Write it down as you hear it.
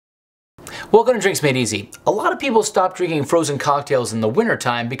Welcome to Drinks Made Easy. A lot of people stop drinking frozen cocktails in the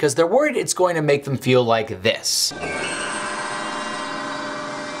wintertime because they're worried it's going to make them feel like this.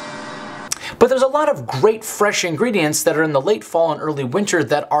 But there's a lot of great fresh ingredients that are in the late fall and early winter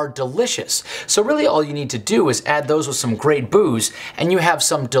that are delicious. So really all you need to do is add those with some great booze and you have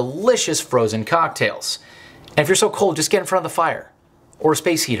some delicious frozen cocktails. And if you're so cold, just get in front of the fire. Or a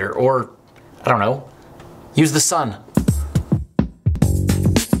space heater, or, I don't know, use the sun.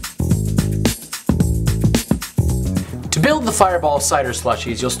 To build the Fireball cider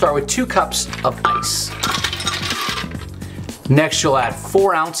slushies, you'll start with 2 cups of ice. Next you'll add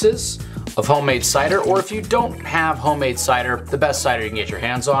 4 ounces of homemade cider, or if you don't have homemade cider, the best cider you can get your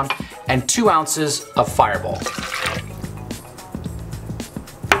hands on, and 2 ounces of Fireball.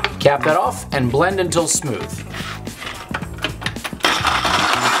 Cap that off and blend until smooth.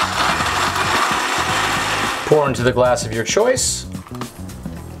 Pour into the glass of your choice.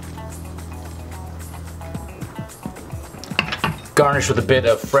 Garnish with a bit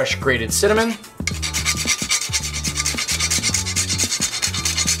of fresh grated cinnamon.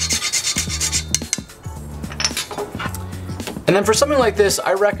 And then for something like this,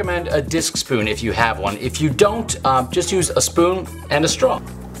 I recommend a disc spoon if you have one. If you don't, just use a spoon and a straw.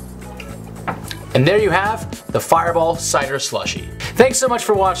 And there you have the Fireball Cider Slushie. Thanks so much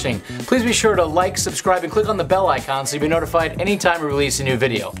for watching. Please be sure to like, subscribe, and click on the bell icon so you'll be notified anytime we release a new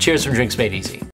video. Cheers from Drinks Made Easy.